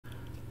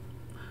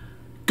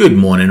Good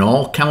morning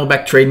all.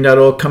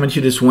 CamelbackTrading.org coming to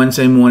you this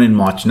Wednesday morning,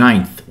 March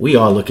 9th. We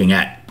are looking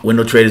at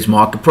Window Traders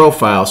Market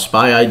Profile,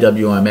 SPY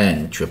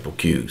IWMN, triple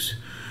Qs.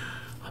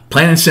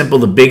 Plain and simple,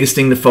 the biggest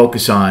thing to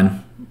focus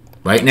on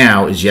right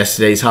now is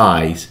yesterday's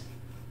highs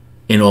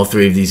in all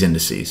three of these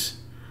indices.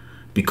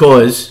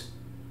 Because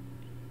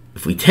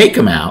if we take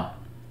them out,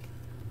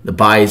 the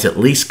buys at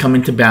least come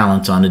into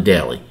balance on the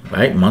daily,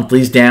 right?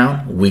 Monthly's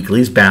down,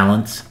 weekly's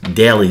balance,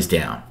 daily's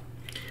down.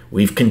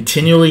 We've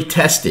continually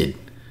tested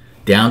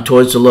down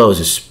towards the lows,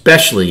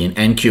 especially in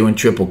NQ and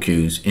triple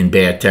Qs in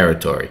bear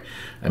territory.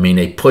 I mean,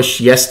 they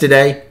pushed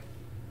yesterday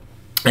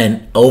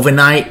and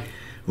overnight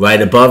right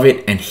above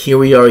it, and here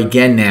we are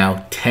again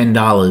now,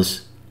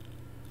 $10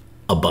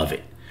 above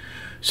it.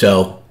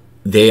 So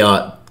they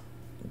are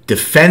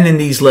defending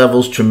these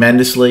levels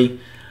tremendously.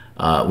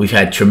 We've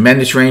had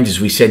tremendous ranges.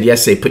 We said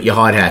yesterday, put your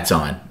hard hats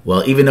on.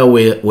 Well, even though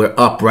we're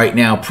up right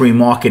now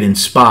pre-market in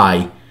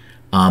SPY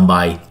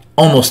by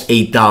almost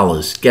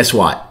 $8, guess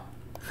what?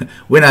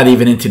 We're not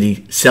even into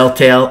the sell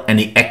tail and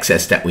the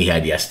excess that we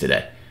had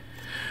yesterday.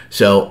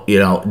 So, you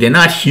know, they're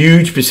not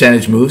huge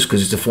percentage moves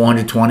because it's a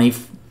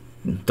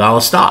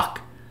 $420 stock.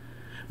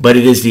 But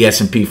it is the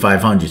S&P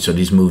 500, so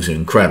these moves are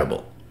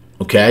incredible.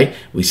 Okay?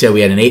 We said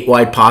we had an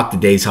 8-wide POC, the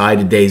day's high,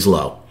 the day's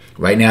low.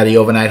 Right now, the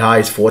overnight high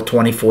is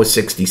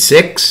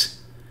 424.66.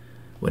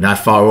 We're not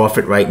far off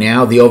it right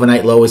now. The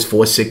overnight low is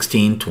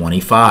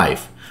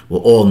 416.25. We're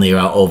all near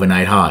our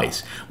overnight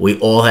highs. We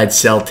all had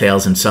sell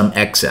tails and some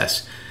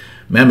excess.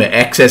 Remember,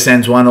 excess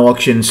ends one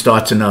auction,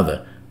 starts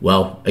another.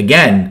 Well,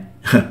 again,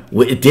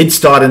 it did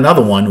start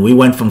another one. We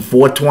went from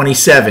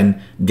 427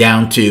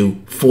 down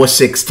to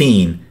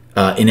 416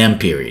 in M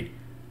period.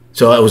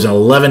 So it was an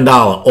 $11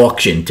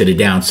 auction to the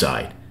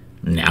downside.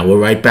 Now we're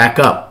right back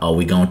up. Are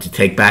we going to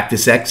take back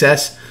this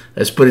excess?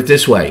 Let's put it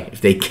this way. If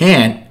they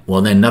can't,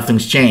 well, then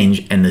nothing's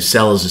changed and the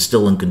sellers are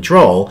still in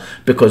control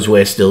because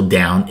we're still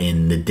down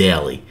in the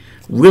daily.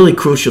 Really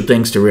crucial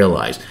things to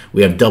realize.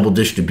 We have double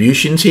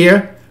distributions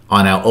here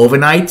on our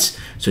overnights.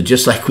 So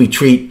just like we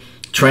treat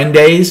trend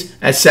days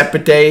as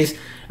separate days,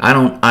 I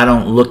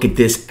don't look at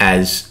this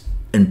as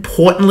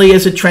importantly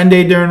as a trend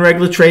day during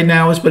regular trading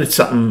hours, but it's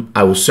something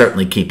I will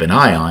certainly keep an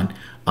eye on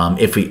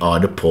if we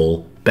are to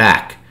pull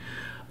back.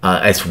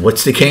 As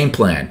what's the game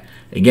plan?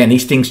 Again,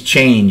 these things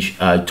change.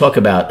 Talk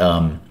about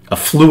a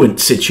fluent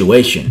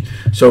situation.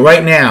 So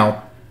right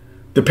now,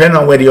 depending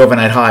on where the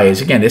overnight high is,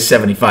 again, there's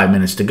 75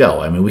 minutes to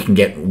go. I mean, we can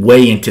get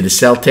way into the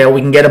sell tail.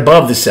 We can get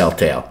above the sell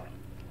tail.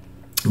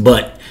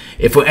 But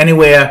if we're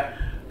anywhere,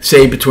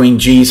 say, between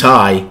G's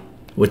high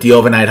with the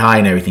overnight high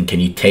and everything, can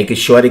you take a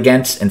short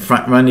against and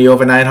front run the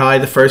overnight high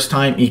the first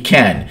time? You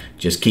can.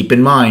 Just keep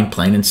in mind,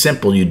 plain and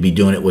simple, you'd be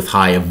doing it with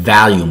higher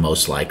value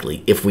most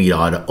likely if we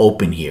are to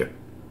open here.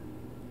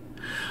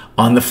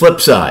 On the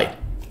flip side,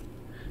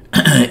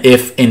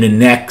 if in the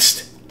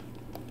next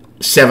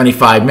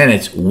 75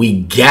 minutes we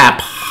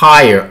gap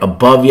higher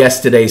above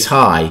yesterday's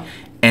high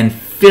and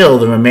fill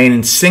the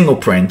remaining single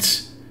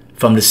prints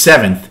from the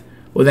 7th,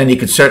 well, then you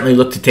could certainly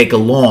look to take a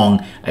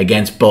long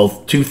against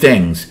both two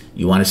things.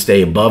 You want to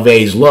stay above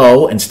A's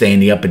low and stay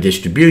in the upper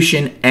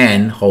distribution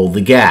and hold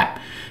the gap.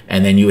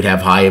 And then you would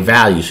have higher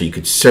value. So you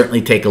could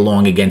certainly take a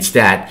long against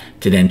that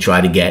to then try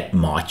to get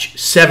March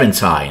 7th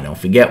high. And don't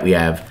forget we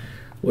have,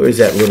 where is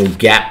that little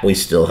gap we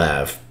still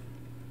have?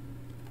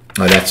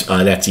 Oh,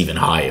 that's even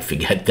higher.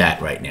 Forget that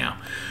right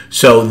now.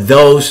 So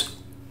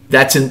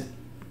that's an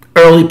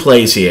early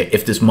plays here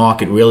if this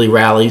market really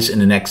rallies in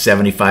the next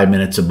 75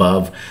 minutes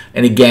above.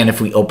 And again,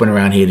 if we open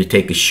around here to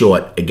take a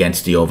short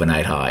against the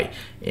overnight high.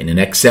 In the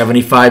next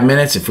 75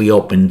 minutes, if we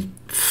open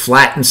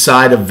flat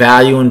inside of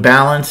value and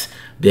balance,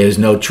 there's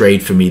no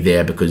trade for me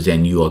there because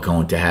then you are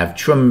going to have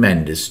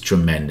tremendous,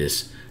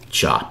 tremendous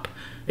chop.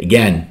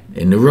 Again,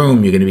 in the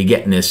room, you're going to be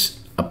getting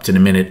this up to the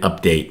minute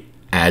update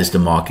as the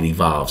market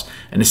evolves.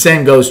 And the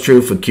same goes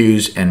true for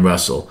Qs and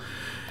Russell.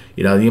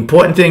 You know, the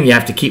important thing you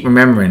have to keep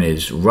remembering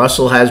is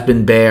Russell has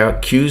been bear.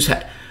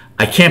 Qs,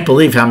 I can't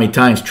believe how many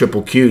times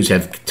triple Qs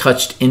have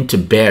touched into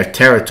bear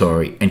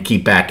territory and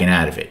keep backing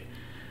out of it.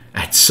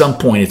 At some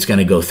point, it's going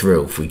to go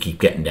through if we keep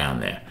getting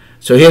down there.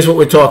 So here's what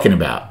we're talking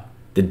about.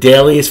 The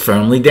daily is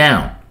firmly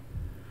down.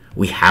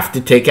 We have to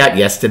take out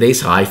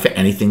yesterday's high for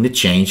anything to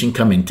change and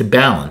come into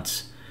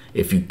balance.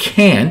 If you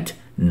can't,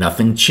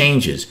 nothing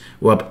changes.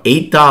 We're up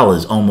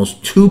 $8,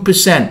 almost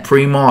 2%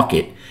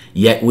 pre-market,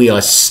 yet we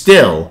are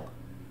still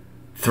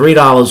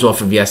 $3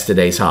 off of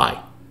yesterday's high.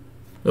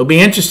 It'll be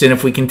interesting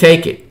if we can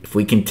take it. If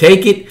we can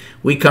take it,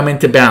 we come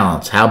into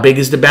balance. How big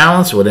is the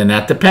balance? Well, then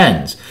that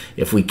depends.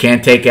 If we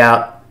can't take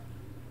out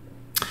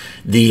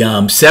the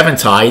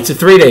 7th high, it's a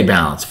 3-day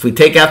balance. If we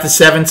take out the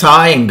 7th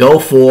high and go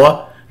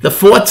for the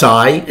 4th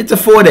high, it's a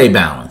 4-day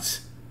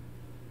balance.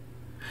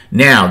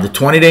 Now, the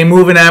 20-day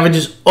moving average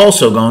is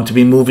also going to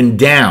be moving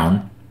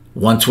down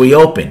once we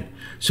open.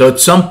 So at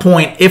some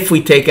point, if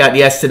we take out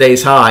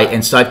yesterday's high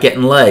and start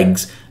getting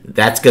legs,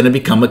 that's going to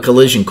become a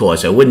collision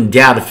course. I wouldn't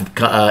doubt if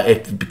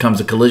it becomes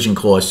a collision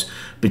course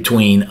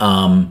between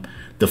the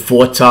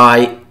 4th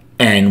high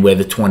and where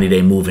the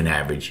 20-day moving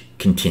average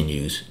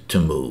continues to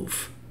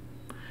move.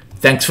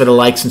 Thanks for the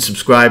likes and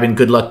subscribing.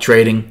 Good luck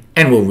trading,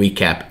 and we'll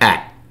recap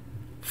at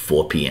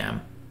 4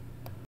 p.m.